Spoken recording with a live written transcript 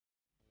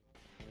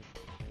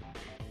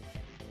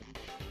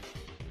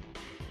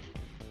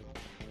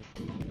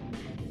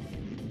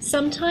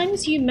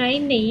Sometimes you may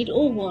need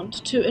or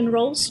want to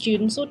enroll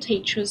students or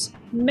teachers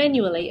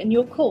manually in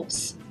your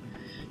course.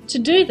 To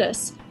do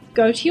this,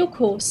 go to your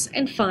course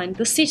and find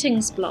the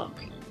Settings block.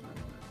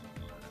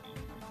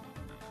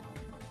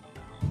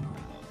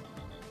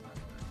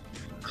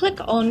 Click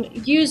on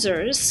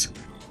Users.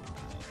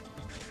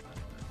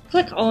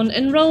 Click on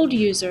Enrolled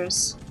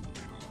Users.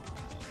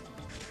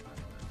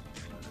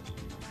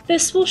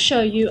 This will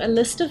show you a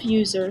list of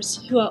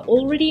users who are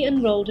already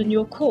enrolled in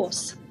your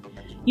course.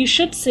 You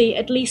should see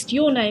at least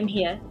your name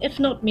here, if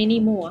not many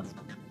more.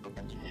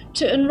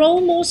 To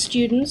enroll more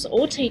students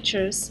or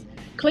teachers,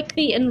 click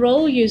the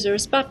Enroll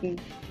Users button.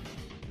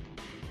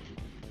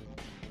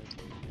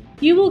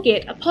 You will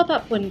get a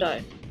pop-up window.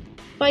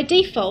 By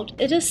default,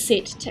 it is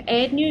set to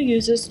add new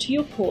users to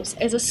your course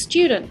as a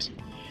student,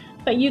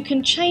 but you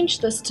can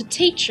change this to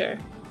teacher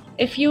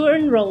if you are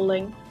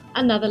enrolling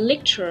another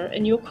lecturer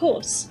in your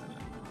course.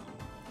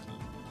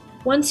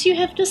 Once you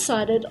have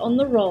decided on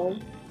the role,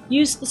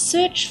 use the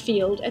search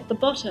field at the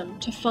bottom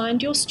to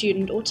find your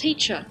student or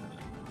teacher.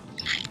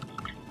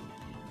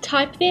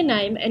 Type their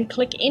name and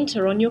click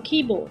Enter on your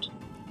keyboard.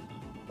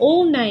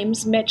 All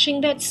names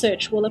matching that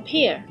search will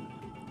appear.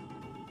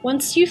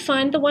 Once you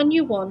find the one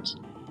you want,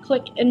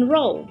 click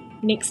Enroll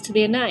next to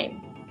their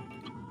name.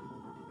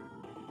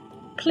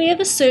 Clear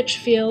the search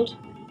field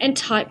and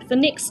type the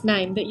next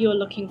name that you are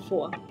looking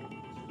for.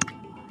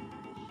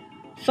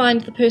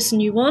 Find the person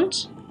you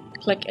want,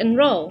 click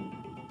Enroll,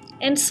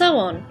 and so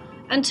on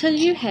until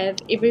you have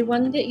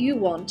everyone that you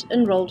want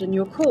enrolled in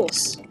your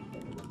course.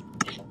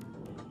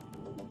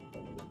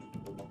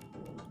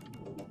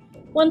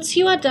 Once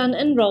you are done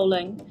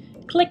enrolling,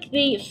 click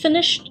the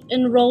Finished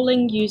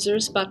Enrolling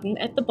Users button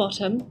at the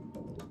bottom,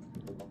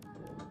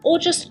 or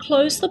just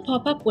close the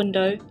pop-up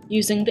window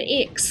using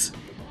the X.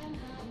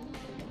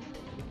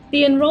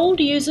 The Enrolled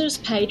Users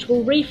page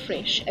will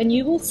refresh and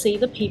you will see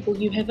the people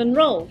you have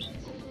enrolled.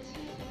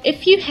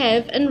 If you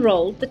have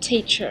enrolled the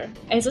teacher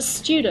as a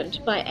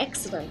student by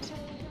accident,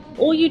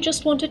 or you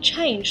just want to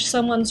change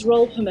someone's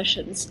role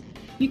permissions,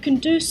 you can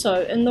do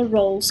so in the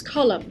Roles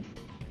column.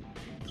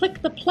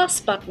 Click the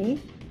plus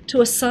button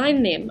to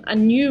assign them a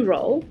new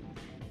role.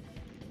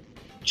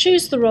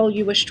 Choose the role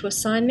you wish to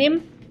assign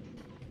them,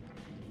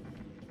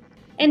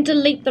 and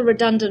delete the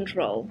redundant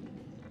role.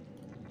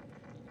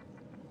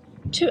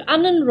 To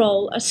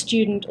unenroll a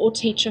student or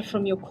teacher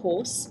from your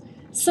course,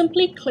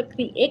 simply click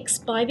the X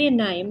by their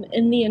name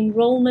in the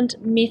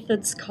Enrollment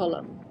Methods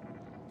column.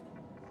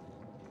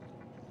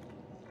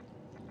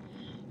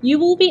 You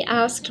will be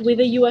asked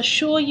whether you are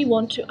sure you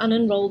want to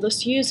unenroll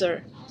this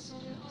user.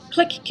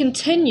 Click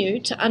Continue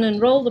to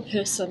unenroll the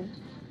person,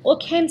 or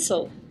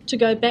Cancel to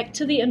go back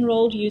to the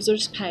Enrolled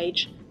Users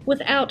page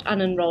without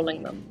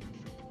unenrolling them.